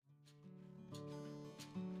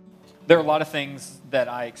There are a lot of things that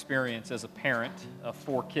I experience as a parent of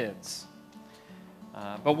 4 kids.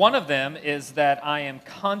 But one of them is that I am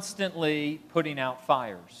constantly putting out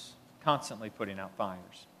fires. Constantly putting out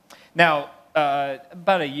fires. Now,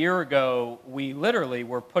 about a year ago, we literally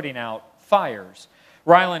were putting out fires.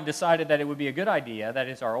 Rylan decided that it would be a good idea, that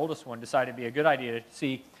is our oldest one, decided it would be a good idea to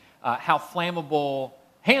see how flammable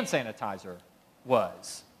hand sanitizer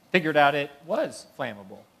was. Figured out it was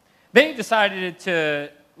flammable. Then he decided to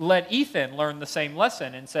let Ethan learn the same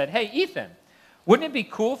lesson and said, hey, Ethan, wouldn't it be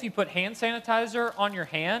cool if you put hand sanitizer on your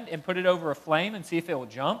hand and put it over a flame and see if it will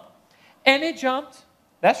jump? And it jumped.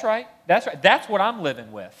 That's right. That's right. That's what I'm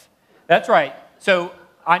living with. That's right. So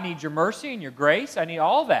I need your mercy and your grace. I need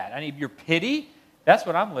all that. I need your pity. That's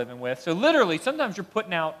what I'm living with. So literally, sometimes you're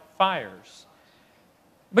putting out fires.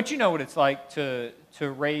 But you know what it's like to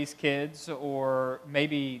raise kids, or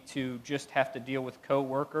maybe to just have to deal with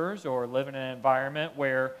coworkers or live in an environment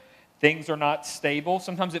where things are not stable.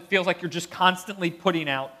 Sometimes it feels like you're just constantly putting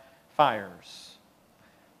out fires.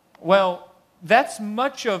 Well, that's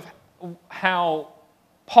much of how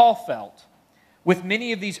Paul felt with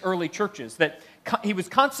many of these early churches, that he was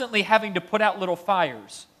constantly having to put out little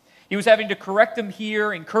fires. He was having to correct them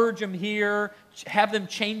here, encourage them here, have them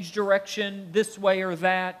change direction this way or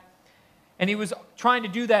that. And he was trying to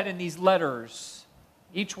do that in these letters,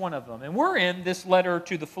 each one of them. And we're in this letter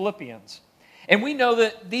to the Philippians. And we know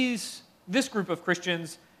that this group of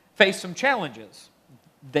Christians faced some challenges.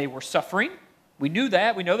 They were suffering. We knew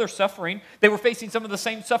that. We know they're suffering. They were facing some of the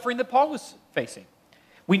same suffering that Paul was facing.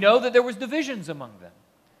 We know that there was divisions among them.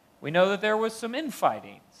 We know that there was some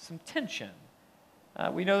infighting, some tension.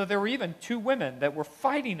 We know that there were even 2 women that were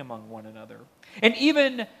fighting among one another. And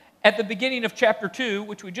even at the beginning of chapter 2,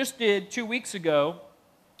 which we just did 2 weeks ago,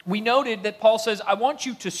 we noted that Paul says, I want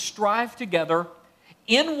you to strive together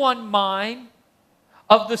in one mind,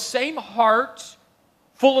 of the same heart,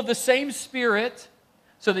 full of the same spirit,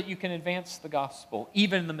 so that you can advance the gospel,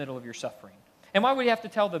 even in the middle of your suffering. And why would he have to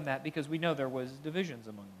tell them that? Because we know there was divisions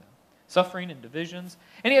among them. Suffering and divisions.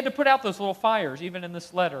 And he had to put out those little fires, even in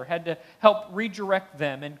this letter. Had to help redirect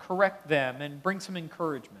them and correct them and bring some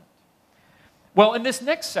encouragement. Well, in this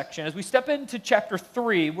next section, as we step into chapter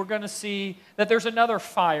 3, we're going to see that there's another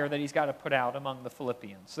fire that he's got to put out among the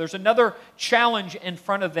Philippians. There's another challenge in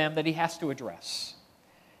front of them that he has to address.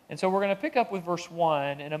 And so we're going to pick up with verse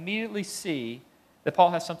 1 and immediately see that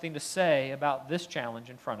Paul has something to say about this challenge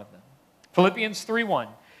in front of them. Philippians 3:1.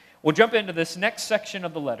 We'll jump into this next section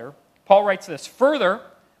of the letter. Paul writes this, further,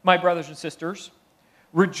 my brothers and sisters,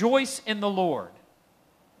 rejoice in the Lord.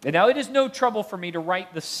 And now it is no trouble for me to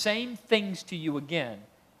write the same things to you again,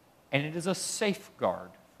 and it is a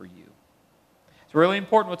safeguard for you. It's really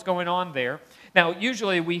important what's going on there. Now,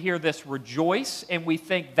 usually we hear this rejoice, and we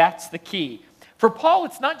think that's the key. For Paul,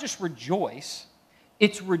 it's not just rejoice,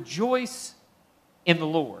 it's rejoice in the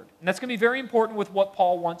Lord. And that's going to be very important with what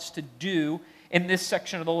Paul wants to do in this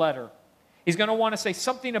section of the letter. He's going to want to say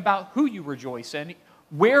something about who you rejoice in,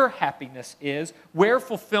 where happiness is, where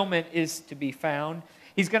fulfillment is to be found.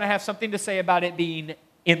 He's going to have something to say about it being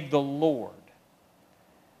in the Lord.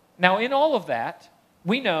 Now, in all of that,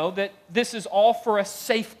 we know that this is all for a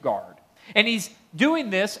safeguard. And he's doing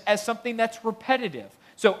this as something that's repetitive.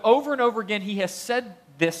 So over and over again, he has said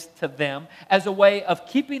this to them as a way of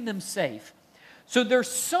keeping them safe. So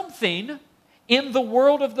there's something in the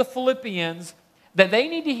world of the Philippians that they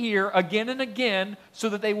need to hear again and again so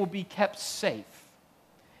that they will be kept safe.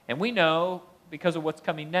 And we know, because of what's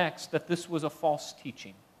coming next, that this was a false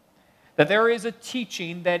teaching. That there is a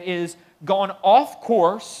teaching that is gone off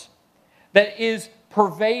course, that is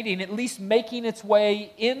pervading, at least making its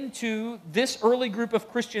way into this early group of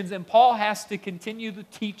Christians, and Paul has to continue to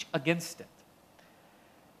teach against it.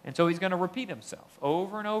 And so he's going to repeat himself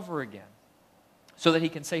over and over again so that he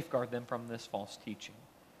can safeguard them from this false teaching.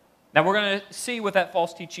 Now we're going to see what that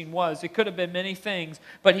false teaching was. It could have been many things,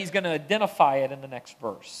 but he's going to identify it in the next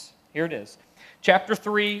verse. Here it is. Chapter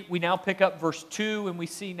 3, we now pick up verse 2, and we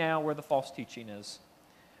see now where the false teaching is.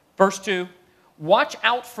 Verse 2, watch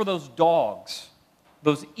out for those dogs,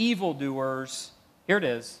 those evildoers, here it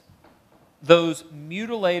is, those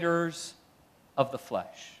mutilators of the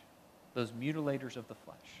flesh. Those mutilators of the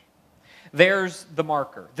flesh. There's the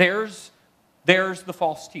marker. There's the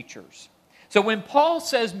false teachers. So when Paul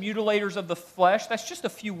says mutilators of the flesh, that's just a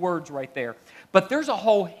few words right there. But there's a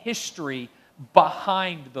whole history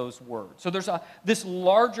behind those words. So there's this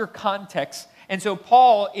larger context. And so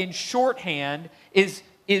Paul, in shorthand, is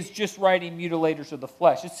just writing mutilators of the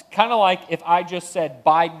flesh. It's kind of like if I just said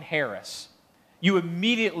Biden-Harris. You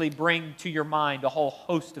immediately bring to your mind a whole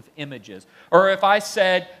host of images. Or if I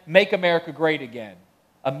said, make America great again.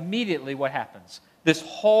 immediately what happens? This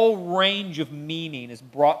whole range of meaning is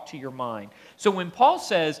brought to your mind. So when Paul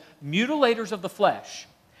says mutilators of the flesh,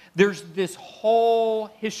 there's this whole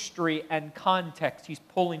history and context he's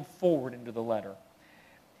pulling forward into the letter.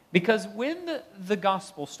 Because when the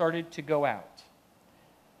gospel started to go out,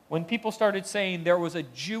 when people started saying there was a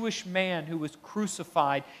Jewish man who was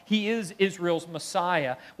crucified, he is Israel's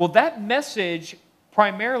Messiah, well, that message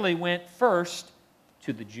primarily went first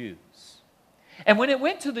to the Jews. And when it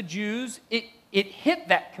went to the Jews, it hit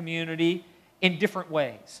that community in different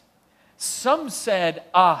ways. Some said,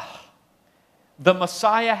 the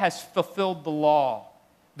Messiah has fulfilled the law,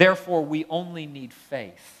 therefore we only need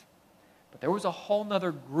faith. But there was a whole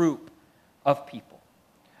other group of people,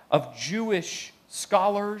 of Jewish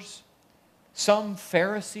scholars, some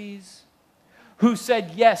Pharisees, who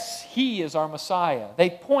said, yes, he is our Messiah. They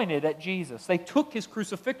pointed at Jesus. They took his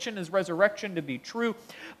crucifixion, his resurrection to be true.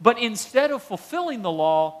 But instead of fulfilling the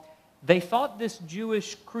law, they thought this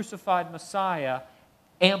Jewish crucified Messiah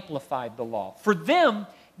amplified the law. For them,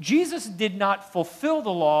 Jesus did not fulfill the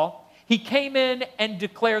law. He came in and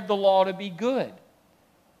declared the law to be good.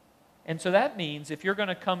 And so that means if you're going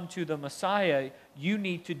to come to the Messiah, you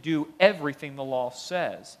need to do everything the law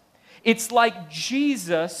says. It's like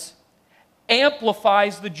Jesus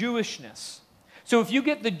amplifies the Jewishness. So if you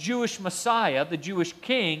get the Jewish Messiah, the Jewish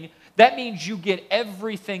king, that means you get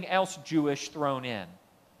everything else Jewish thrown in.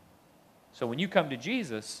 So when you come to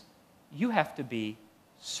Jesus, you have to be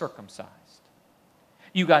circumcised.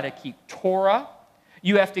 You got to keep Torah.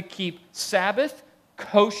 You have to keep Sabbath,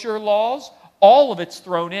 kosher laws. All of it's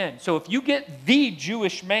thrown in. So if you get the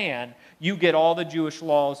Jewish man, you get all the Jewish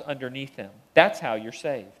laws underneath him. That's how you're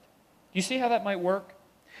saved. Do you see how that might work?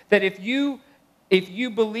 That if you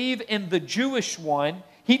believe in the Jewish one,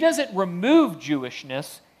 he doesn't remove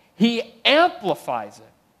Jewishness, he amplifies it.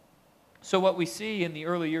 So what we see in the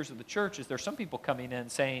early years of the church is there's some people coming in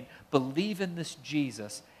saying, believe in this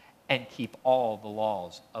Jesus and keep all the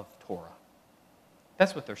laws of Torah.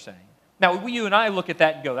 That's what they're saying. Now, you and I look at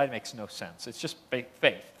that and go, that makes no sense. It's just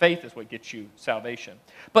faith. Faith is what gets you salvation.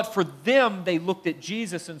 But for them, they looked at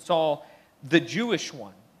Jesus and saw the Jewish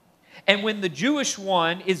one. And when the Jewish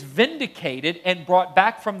one is vindicated and brought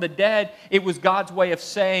back from the dead, it was God's way of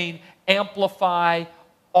saying, amplify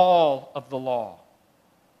all of the law.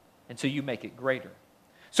 And so you make it greater.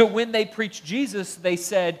 So when they preached Jesus, they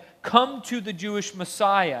said, come to the Jewish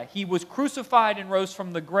Messiah. He was crucified and rose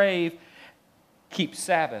from the grave. Keep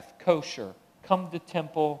Sabbath, kosher, come to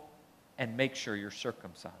temple, and make sure you're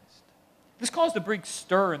circumcised. This caused a big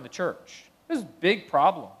stir in the church. This is a big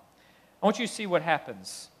problem. I want you to see what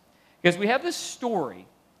happens. Because we have this story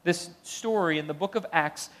in the book of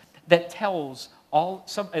Acts that tells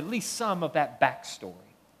at least some of that backstory.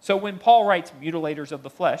 So when Paul writes mutilators of the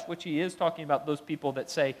flesh, which he is talking about those people that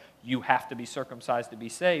say you have to be circumcised to be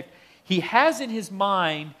saved, he has in his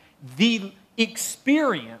mind the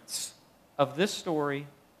experience of this story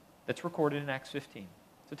that's recorded in Acts 15.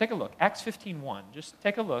 So take a look. Acts 15:1. Just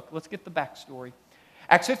take a look. Let's get the backstory.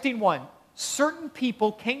 Acts 15:1. Certain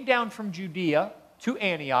people came down from Judea to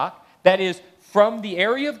Antioch, that is, from the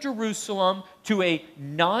area of Jerusalem to a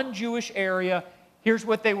non-Jewish area. Here's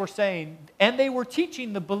what they were saying. And they were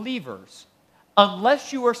teaching the believers,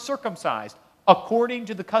 unless you are circumcised according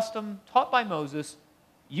to the custom taught by Moses,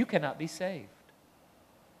 you cannot be saved.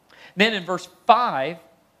 Then in verse 5,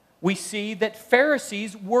 we see that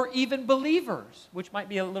Pharisees were even believers, which might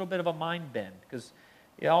be a little bit of a mind bend, because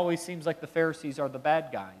it always seems like the Pharisees are the bad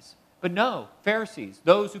guys. But no, Pharisees,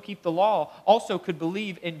 those who keep the law, also could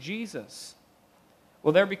believe in Jesus.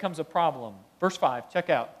 Well, there becomes a problem. Verse 5,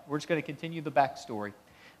 check out. We're just going to continue the backstory.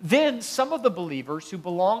 Then some of the believers who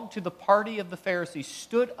belonged to the party of the Pharisees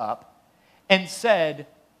stood up and said,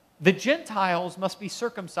 the Gentiles must be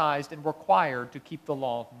circumcised and required to keep the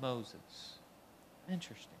law of Moses.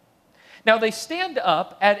 Interesting. Now, they stand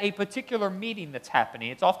up at a particular meeting that's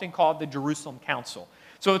happening. It's often called the Jerusalem Council.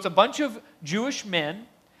 So it's a bunch of Jewish men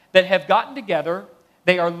that have gotten together.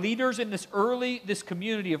 They are leaders in this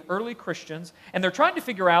community of early Christians, and they're trying to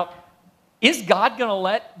figure out, is God going to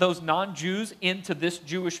let those non-Jews into this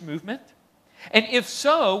Jewish movement? And if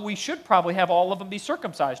so, we should probably have all of them be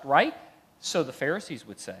circumcised, right? So the Pharisees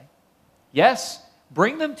would say, yes,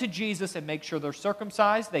 bring them to Jesus and make sure they're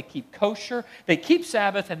circumcised, they keep kosher, they keep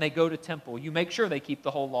Sabbath, and they go to temple. You make sure they keep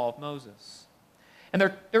the whole law of Moses. And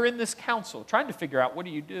they're in this council trying to figure out, what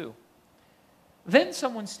do you do? Then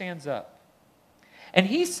someone stands up and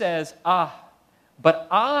he says, but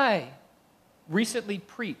I recently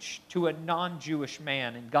preached to a non-Jewish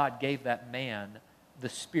man, and God gave that man the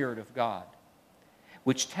Spirit of God,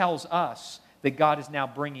 which tells us that God is now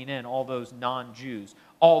bringing in all those non-Jews,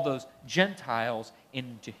 all those Gentiles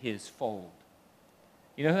into his fold.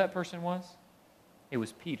 You know who that person was? It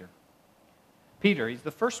was Peter. Peter, he's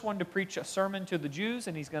the first one to preach a sermon to the Jews,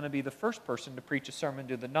 and he's going to be the first person to preach a sermon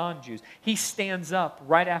to the non-Jews. He stands up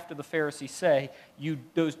right after the Pharisees say,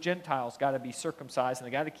 those Gentiles got to be circumcised, and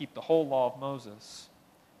they got to keep the whole law of Moses.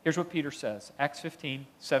 Here's what Peter says, Acts 15,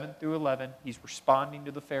 7 through 11. He's responding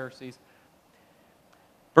to the Pharisees.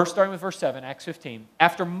 Starting with verse 7, Acts 15.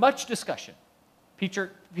 After much discussion, Peter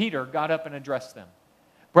got up and addressed them.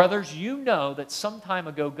 Brothers, you know that some time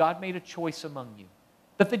ago God made a choice among you,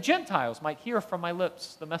 that the Gentiles might hear from my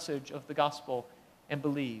lips the message of the gospel and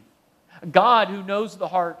believe. God, who knows the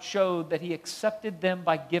heart, showed that he accepted them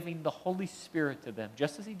by giving the Holy Spirit to them,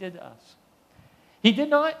 just as he did to us. He did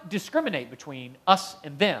not discriminate between us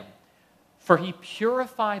and them, for he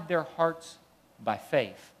purified their hearts by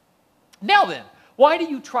faith. Now then, why do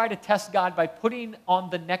you try to test God by putting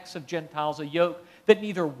on the necks of Gentiles a yoke that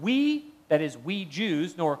neither we, that is we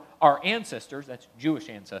Jews, nor our ancestors, that's Jewish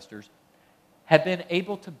ancestors, have been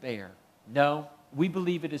able to bear? No, we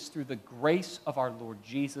believe it is through the grace of our Lord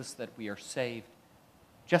Jesus that we are saved,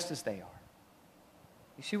 just as they are.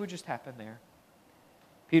 You see what just happened there?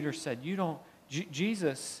 Peter said,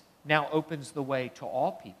 Jesus now opens the way to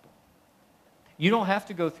all people. You don't have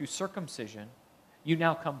to go through circumcision. You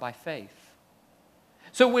now come by faith.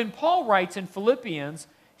 So when Paul writes in Philippians,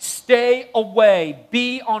 stay away,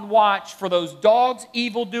 be on watch for those dogs,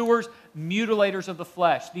 evildoers, mutilators of the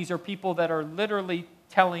flesh. These are people that are literally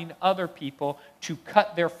telling other people to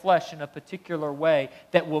cut their flesh in a particular way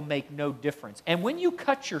that will make no difference. And when you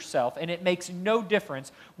cut yourself and it makes no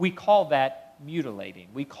difference, we call that mutilating.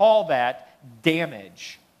 We call that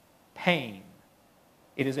damage, pain.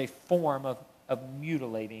 It is a form of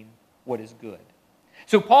mutilating what is good.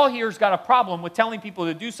 So Paul here's got a problem with telling people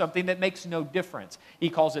to do something that makes no difference. He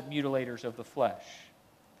calls it mutilators of the flesh.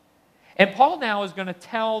 And Paul now is going to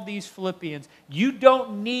tell these Philippians, you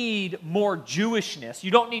don't need more Jewishness. You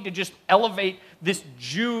don't need to just elevate this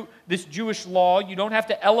Jewish law. You don't have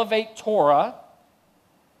to elevate Torah.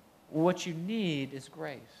 What you need is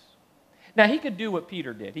grace. Now, he could do what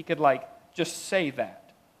Peter did. He could just say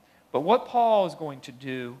that. But what Paul is going to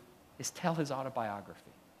do is tell his autobiography.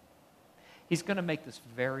 He's going to make this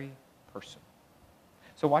very personal.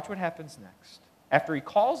 So watch what happens next. After he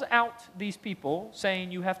calls out these people,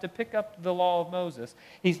 saying you have to pick up the law of Moses,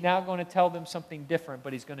 he's now going to tell them something different,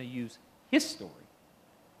 but he's going to use his story,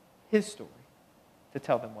 to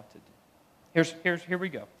tell them what to do. Here we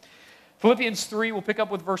go. Philippians 3, we'll pick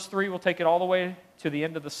up with verse 3. We'll take it all the way to the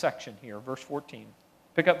end of the section here, verse 14.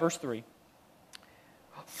 Pick up verse 3.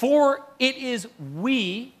 For it is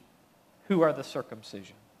we who are the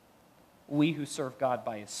circumcision, we who serve God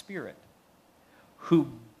by his Spirit, who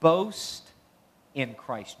boast in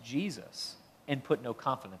Christ Jesus and put no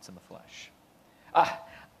confidence in the flesh.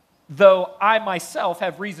 Though I myself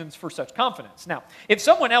have reasons for such confidence. Now, if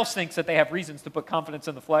someone else thinks that they have reasons to put confidence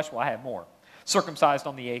in the flesh, well, I have more. Circumcised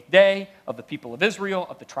on the 8th day, of the people of Israel,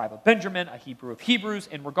 of the tribe of Benjamin, a Hebrew of Hebrews,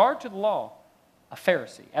 in regard to the law, a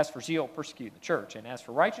Pharisee. As for zeal, persecute the church. And as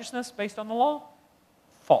for righteousness based on the law,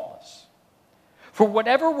 faultless. For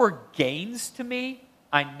whatever were gains to me,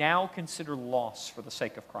 I now consider loss for the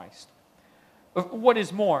sake of Christ. What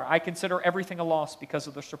is more, I consider everything a loss because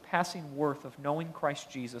of the surpassing worth of knowing Christ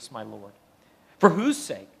Jesus my Lord, for whose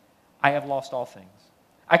sake I have lost all things.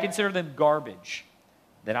 I consider them garbage,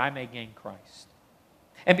 that I may gain Christ,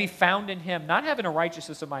 and be found in him, not having a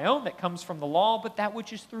righteousness of my own that comes from the law, but that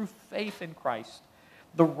which is through faith in Christ,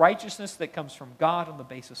 the righteousness that comes from God on the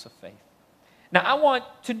basis of faith. Now I want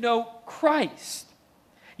to know Christ,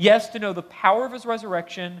 yes, to know the power of his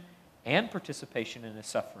resurrection and participation in his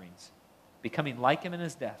sufferings, becoming like him in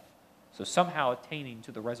his death, so somehow attaining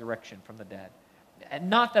to the resurrection from the dead. And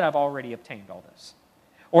not that I've already obtained all this,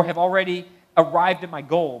 or have already arrived at my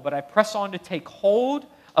goal, but I press on to take hold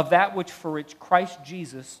of that for which Christ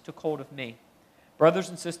Jesus took hold of me. Brothers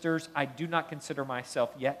and sisters, I do not consider myself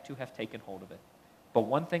yet to have taken hold of it. But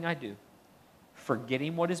one thing I do,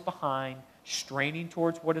 forgetting what is behind, straining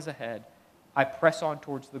towards what is ahead, I press on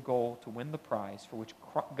towards the goal to win the prize for which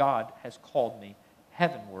God has called me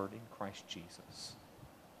heavenward in Christ Jesus.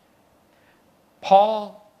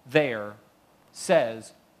 Paul there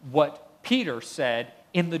says what Peter said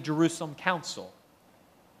in the Jerusalem council.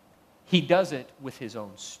 He does it with his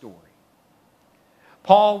own story.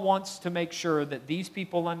 Paul wants to make sure that these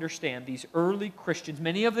people understand, these early Christians,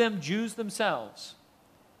 many of them Jews themselves,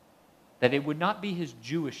 that it would not be his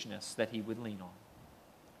Jewishness that he would lean on.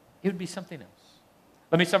 It would be something else.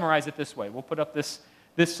 Let me summarize it this way. We'll put up this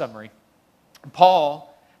summary.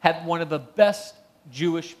 Paul had one of the best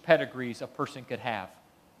Jewish pedigrees a person could have.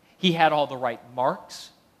 He had all the right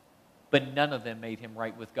marks, but none of them made him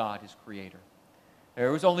right with God, his Creator.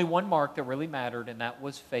 There was only one mark that really mattered, and that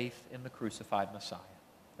was faith in the crucified Messiah.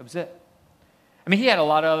 That was it. I mean, he had a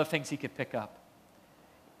lot of other things he could pick up.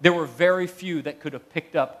 There were very few that could have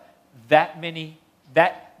picked up that many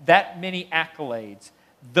accolades,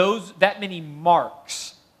 that many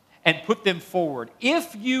marks, and put them forward.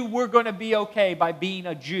 If you were going to be okay by being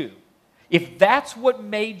a Jew, if that's what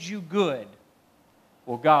made you good,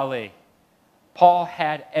 well, golly, Paul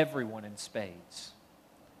had everyone in spades.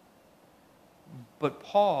 But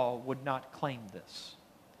Paul would not claim this.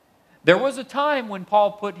 There was a time when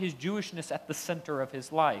Paul put his Jewishness at the center of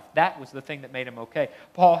his life. That was the thing that made him okay.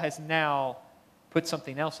 Paul has now put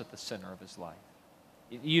something else at the center of his life.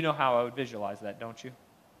 You know how I would visualize that, don't you?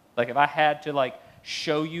 Like if I had to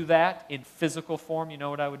show you that in physical form, you know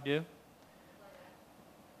what I would do?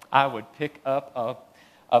 I would pick up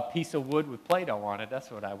a piece of wood with Play-Doh on it. That's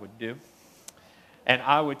what I would do. And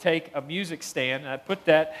I would take a music stand and I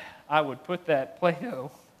would put that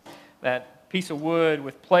Play-Doh, that piece of wood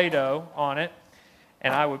with Play-Doh on it,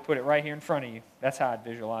 and I would put it right here in front of you. That's how I'd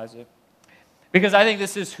visualize it. Because I think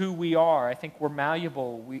this is who we are. I think we're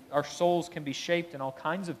malleable. Our souls can be shaped in all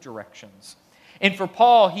kinds of directions. And for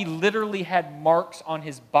Paul, he literally had marks on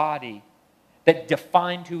his body that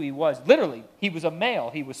defined who he was. Literally, he was a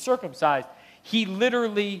male. He was circumcised. He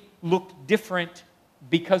literally looked different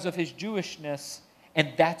because of his Jewishness,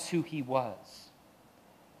 and that's who he was.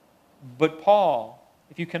 But Paul,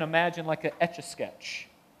 if you can imagine like an Etch-a-Sketch,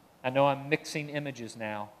 I know I'm mixing images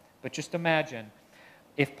now, but just imagine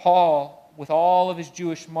if Paul, with all of his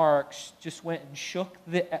Jewish marks, just went and shook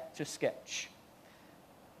the Etch-a-Sketch,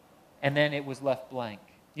 and then it was left blank.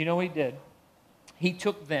 You know what he did? He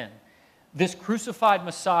took then this crucified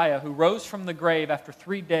Messiah who rose from the grave after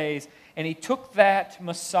 3 days, and he took that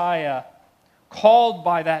Messiah, called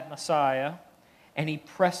by that Messiah, and he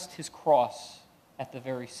pressed his cross at the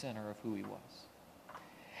very center of who he was.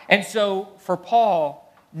 And so for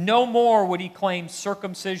Paul, no more would he claim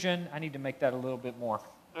circumcision. I need to make that a little bit more.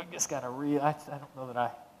 I just got to I don't know that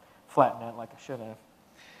I flattened that like I should have.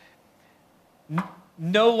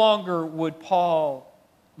 No longer would Paul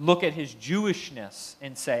look at his Jewishness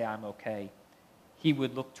and say, I'm okay. He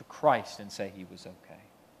would look to Christ and say he was okay.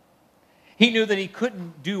 He knew that he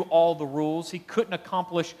couldn't do all the rules. He couldn't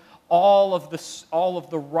accomplish all of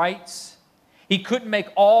the rites. He couldn't make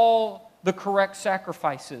all the correct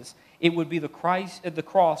sacrifices. It would be the cross and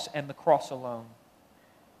the cross alone.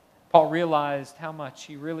 Paul realized how much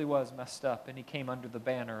he really was messed up, and he came under the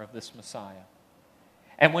banner of this Messiah.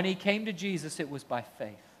 And when he came to Jesus, it was by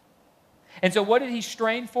faith. And so what did he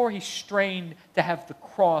strain for? He strained to have the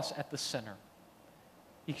cross at the center.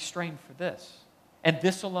 He strained for this, and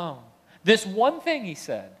this alone. This one thing, he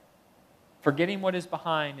said, forgetting what is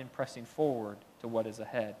behind and pressing forward to what is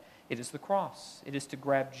ahead. It is the cross. It is to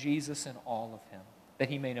grab Jesus and all of him, that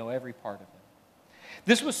he may know every part of him.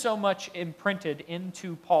 This was so much imprinted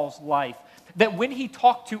into Paul's life that when he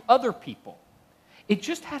talked to other people, it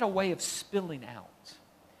just had a way of spilling out.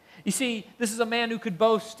 You see, this is a man who could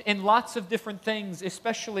boast in lots of different things,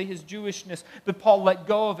 especially his Jewishness, but Paul let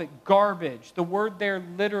go of it. Garbage. The word there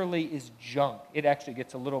literally is junk. It actually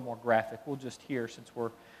gets a little more graphic. We'll just hear, since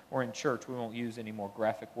we're in church, we won't use any more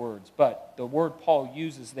graphic words. But the word Paul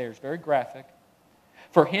uses there is very graphic.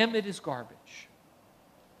 For him, it is garbage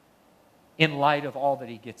in light of all that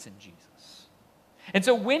he gets in Jesus. And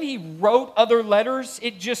so when he wrote other letters,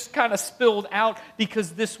 it just kind of spilled out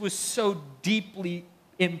because this was so deeply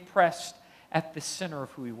impressed at the center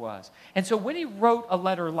of who he was. And so when he wrote a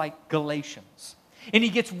letter like Galatians, and he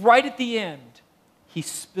gets right at the end, he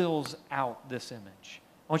spills out this image.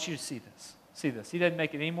 I want you to see this. See this. He doesn't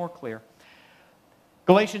make it any more clear.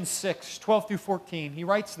 Galatians 6, 12 through 14, he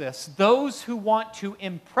writes this: those who want to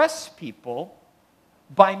impress people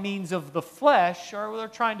by means of the flesh they're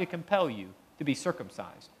trying to compel you to be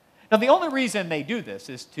circumcised. Now, the only reason they do this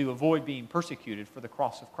is to avoid being persecuted for the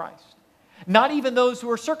cross of Christ. Not even those who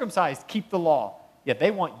are circumcised keep the law, yet they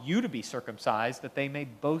want you to be circumcised that they may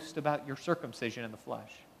boast about your circumcision in the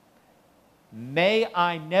flesh. May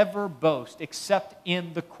I never boast except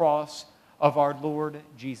in the cross of our Lord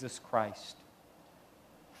Jesus Christ,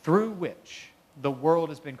 through which the world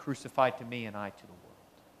has been crucified to me and I to the world.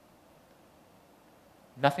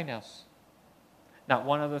 Nothing else. Not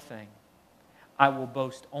one other thing. I will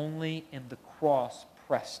boast only in the cross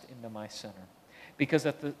pressed into my center. Because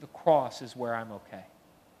at the cross is where I'm okay.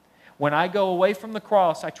 When I go away from the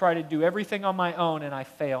cross, I try to do everything on my own and I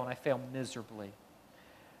fail miserably.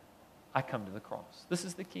 I come to the cross. This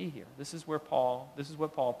is the key here. This is what Paul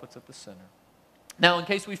puts at the center. Now, in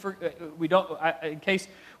case we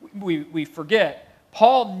forget,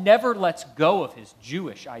 Paul never lets go of his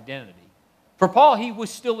Jewish identity. For Paul, he was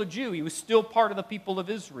still a Jew. He was still part of the people of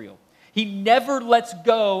Israel. He never lets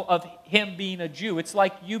go of him being a Jew. It's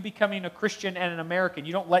like you becoming a Christian and an American.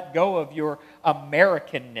 You don't let go of your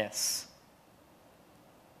Americanness.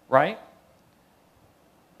 Right?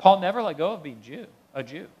 Paul never let go of being a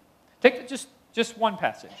Jew. Take just one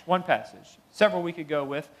passage, several we could go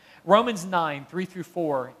with. Romans 9, 3 through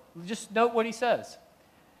 4. Just note what he says.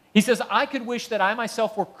 He says, I could wish that I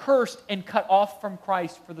myself were cursed and cut off from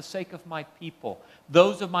Christ for the sake of my people,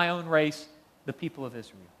 those of my own race, the people of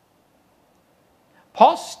Israel.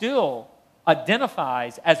 Paul still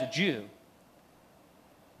identifies as a Jew,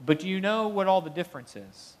 but do you know what all the difference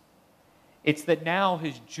is? It's that now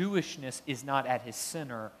his Jewishness is not at his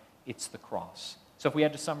center, it's the cross. So if we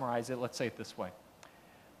had to summarize it, let's say it this way.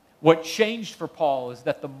 What changed for Paul is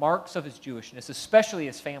that the marks of his Jewishness, especially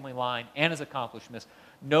his family line and his accomplishments,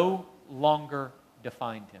 no longer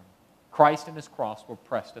defined him. Christ and his cross were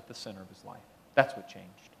pressed at the center of his life. That's what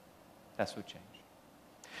changed. That's what changed.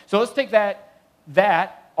 So let's take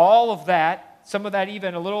all of that, some of that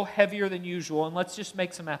even a little heavier than usual, and let's just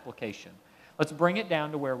make some application. Let's bring it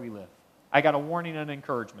down to where we live. I got a warning and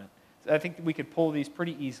encouragement. I think we could pull these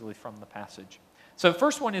pretty easily from the passage. So the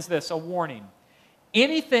first one is this, a warning.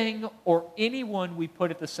 Anything or anyone we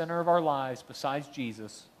put at the center of our lives besides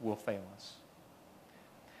Jesus will fail us.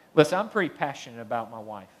 Listen, I'm pretty passionate about my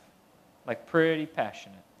wife. Like, pretty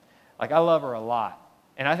passionate. Like, I love her a lot.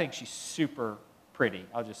 And I think she's super pretty.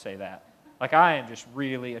 I'll just say that. Like, I am just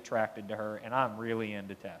really attracted to her, and I'm really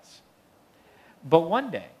into Tess. But one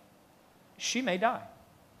day, she may die.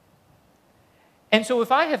 And so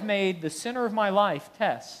if I have made the center of my life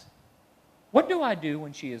Tess, what do I do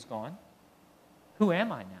when she is gone? Who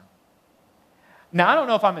am I now? Now, I don't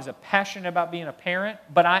know if I'm as passionate about being a parent,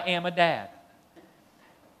 but I am a dad.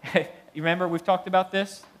 You remember we've talked about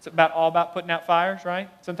this? It's all about putting out fires, right?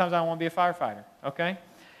 Sometimes I don't want to be a firefighter, okay?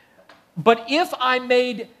 But if I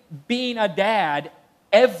made being a dad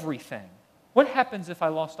everything, what happens if I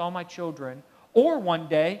lost all my children or one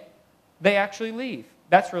day they actually leave?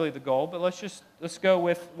 That's really the goal, but let's go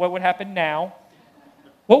with what would happen now.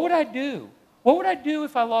 What would I do? What would I do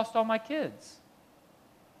if I lost all my kids?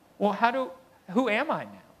 Well, who am I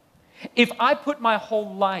now? If I put my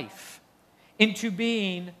whole life into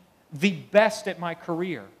being the best at my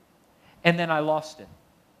career and then I lost it,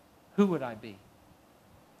 who would I be?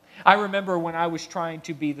 I remember when I was trying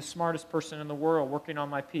to be the smartest person in the world working on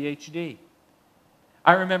my PhD.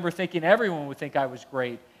 I remember thinking everyone would think I was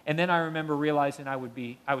great, and then I remember realizing I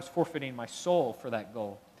was forfeiting my soul for that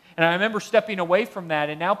goal. And I remember stepping away from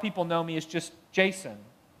that, and now people know me as just Jason,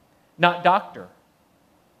 not doctor.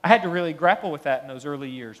 I had to really grapple with that in those early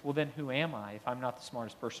years. Well, then who am I if I'm not the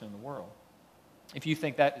smartest person in the world? If you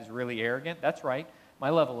think that is really arrogant, that's right. My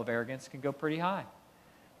level of arrogance can go pretty high.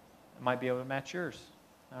 I might be able to match yours.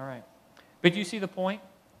 All right. But you see the point?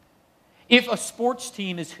 If a sports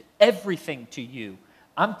team is everything to you,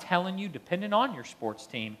 I'm telling you, depending on your sports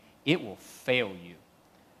team, it will fail you.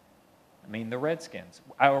 I mean, the Redskins,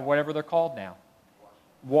 or whatever they're called now.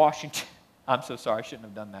 Washington. I'm so sorry, I shouldn't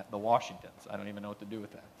have done that. The Washingtons. I don't even know what to do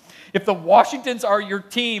with that. If the Washingtons are your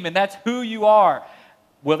team and that's who you are,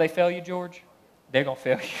 will they fail you, George? They're going to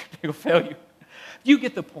fail you. They're going to fail you. You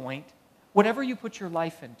get the point. Whatever you put your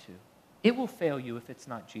life into, it will fail you if it's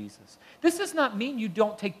not Jesus. This does not mean you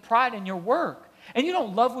don't take pride in your work and you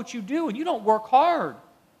don't love what you do and you don't work hard.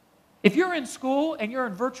 If you're in school and you're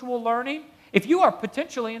in virtual learning, if you are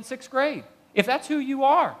potentially in 6th grade, if that's who you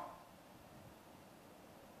are,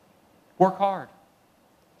 work hard.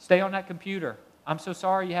 Stay on that computer. I'm so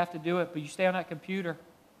sorry you have to do it, but you stay on that computer.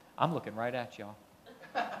 I'm looking right at y'all.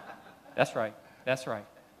 That's right. That's right.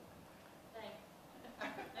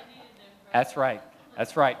 That's right.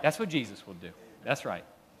 That's right. That's what Jesus will do. That's right.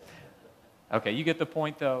 Okay, you get the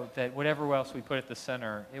point, though, that whatever else we put at the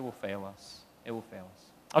center, it will fail us. It will fail us.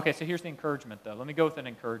 Okay, so here's the encouragement, though. Let me go with an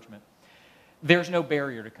encouragement. There's no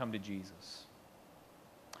barrier to come to Jesus.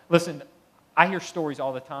 Listen, I hear stories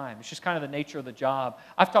all the time. It's just kind of the nature of the job.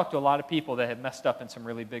 I've talked to a lot of people that have messed up in some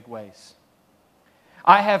really big ways.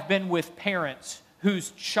 I have been with parents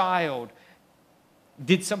whose child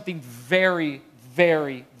did something very,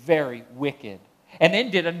 very, very wicked, and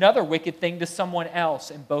then did another wicked thing to someone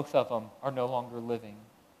else, and both of them are no longer living,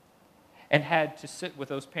 and had to sit with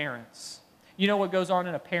those parents. You know what goes on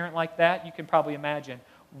in a parent like that? You can probably imagine,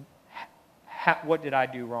 what did I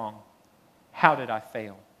do wrong? How did I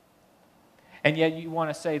fail? And yet you want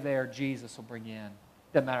to say there, Jesus will bring you in.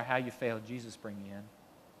 Doesn't matter how you fail, Jesus bring you in.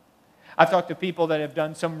 I've talked to people that have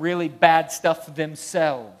done some really bad stuff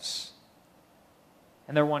themselves.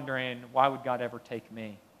 And they're wondering, why would God ever take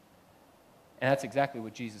me? And that's exactly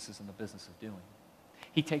what Jesus is in the business of doing.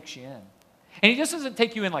 He takes you in. And He just doesn't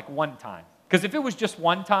take you in like one time. Because if it was just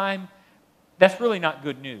one time, that's really not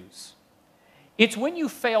good news. It's when you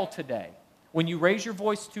fail today, when you raise your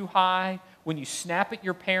voice too high, when you snap at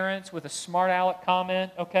your parents with a smart aleck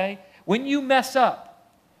comment, okay? When you mess up,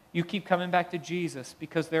 you keep coming back to Jesus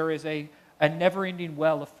because there is a never-ending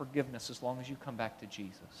well of forgiveness as long as you come back to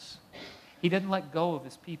Jesus. He didn't let go of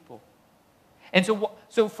His people. And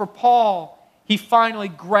so for Paul, he finally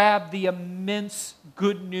grabbed the immense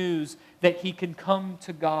good news that he can come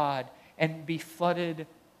to God and be flooded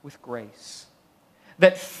with grace.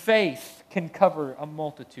 That faith can cover a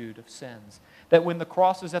multitude of sins. That when the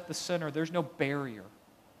cross is at the center, there's no barrier.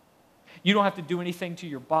 You don't have to do anything to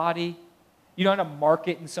your body. You don't have to mark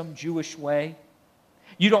it in some Jewish way.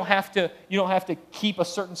 You don't have to keep a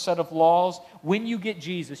certain set of laws. When you get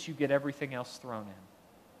Jesus, you get everything else thrown in.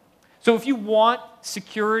 So if you want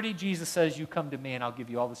security, Jesus says, you come to me and I'll give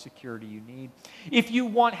you all the security you need. If you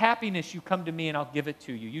want happiness, you come to me and I'll give it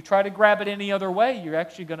to you. You try to grab it any other way, you're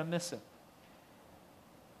actually going to miss it.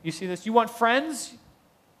 You see this? You want friends?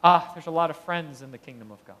 There's a lot of friends in the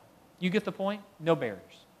kingdom of God. You get the point? No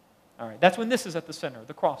barriers. All right, that's when this is at the center.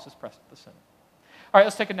 The cross is pressed at the center. All right,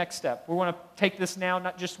 let's take a next step. We want to take this now,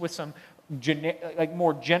 not just with some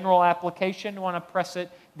more general application. We want to press it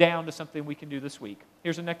down to something we can do this week.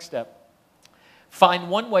 Here's the next step. Find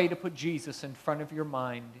one way to put Jesus in front of your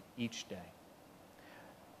mind each day.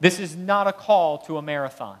 This is not a call to a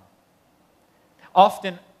marathon.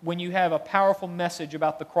 Often, when you have a powerful message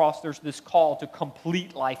about the cross, there's this call to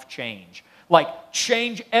complete life change. Like,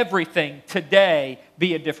 change everything today,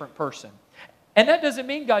 be a different person. And that doesn't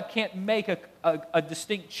mean God can't make a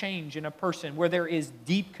distinct change in a person where there is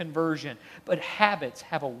deep conversion. But habits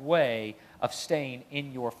have a way of staying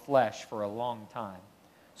in your flesh for a long time.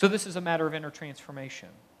 So this is a matter of inner transformation.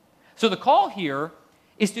 So the call here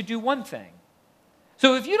is to do one thing.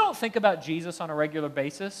 So if you don't think about Jesus on a regular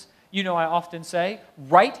basis, I often say,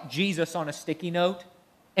 write Jesus on a sticky note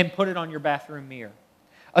and put it on your bathroom mirror.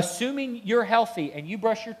 Assuming you're healthy and you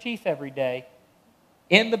brush your teeth every day,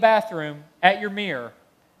 in the bathroom, at your mirror,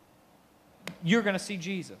 you're going to see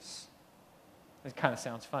Jesus. It kind of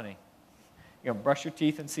sounds funny. You're going to brush your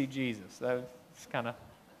teeth and see Jesus. That's kind of,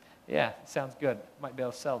 it sounds good. Might be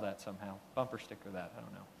able to sell that somehow. Bumper sticker that, I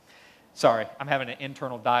don't know. Sorry, I'm having an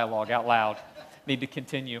internal dialogue out loud. Need to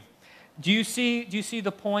continue. Do you see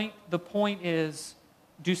the point? The point is,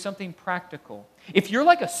 do something practical. If you're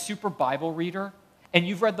like a super Bible reader, and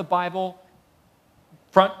you've read the Bible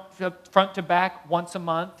front to back once a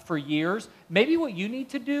month for years, maybe what you need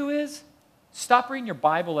to do is stop reading your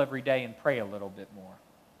Bible every day and pray a little bit more.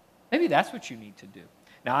 Maybe that's what you need to do.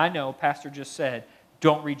 Now, I know Pastor just said,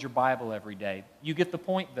 don't read your Bible every day. You get the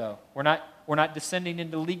point, though. We're not descending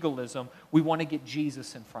into legalism. We want to get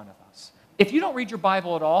Jesus in front of us. If you don't read your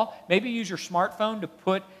Bible at all, maybe use your smartphone to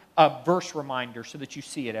put a verse reminder so that you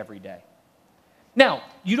see it every day. Now,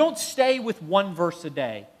 you don't stay with one verse a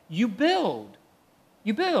day. You build,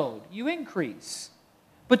 you increase.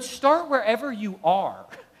 But start wherever you are.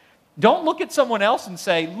 Don't look at someone else and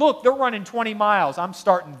say, look, they're running 20 miles. I'm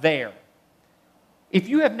starting there. If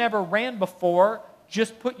you have never ran before,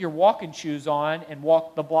 just put your walking shoes on and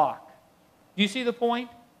walk the block. Do you see the point?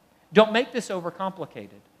 Don't make this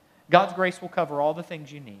overcomplicated. God's grace will cover all the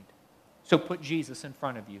things you need. So put Jesus in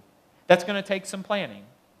front of you. That's going to take some planning.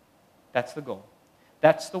 That's the goal.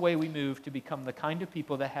 That's the way we move to become the kind of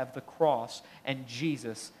people that have the cross and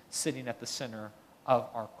Jesus sitting at the center of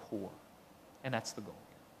our core. And that's the goal.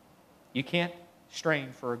 You can't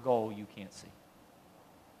strain for a goal you can't see.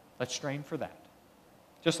 Let's strain for that.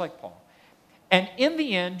 Just like Paul. And in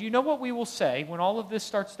the end, you know what we will say when all of this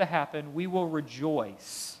starts to happen? We will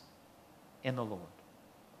rejoice in the Lord.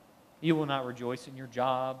 You will not rejoice in your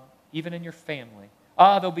job, even in your family.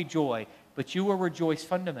 There'll be joy, but you will rejoice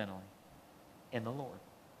fundamentally in the Lord.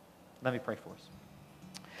 Let me pray for us.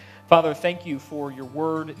 Father, thank you for your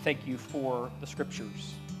word. Thank you for the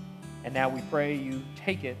scriptures. And now we pray you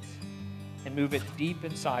take it and move it deep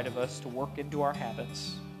inside of us to work into our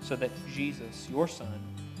habits so that Jesus, your Son,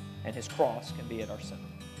 and his cross can be at our center.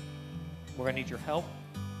 We're going to need your help,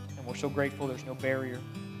 and we're so grateful there's no barrier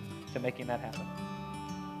to making that happen.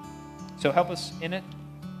 So help us in it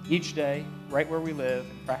each day, right where we live,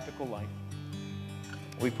 in practical life.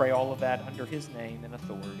 We pray all of that under his name and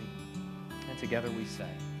authority. And together we say,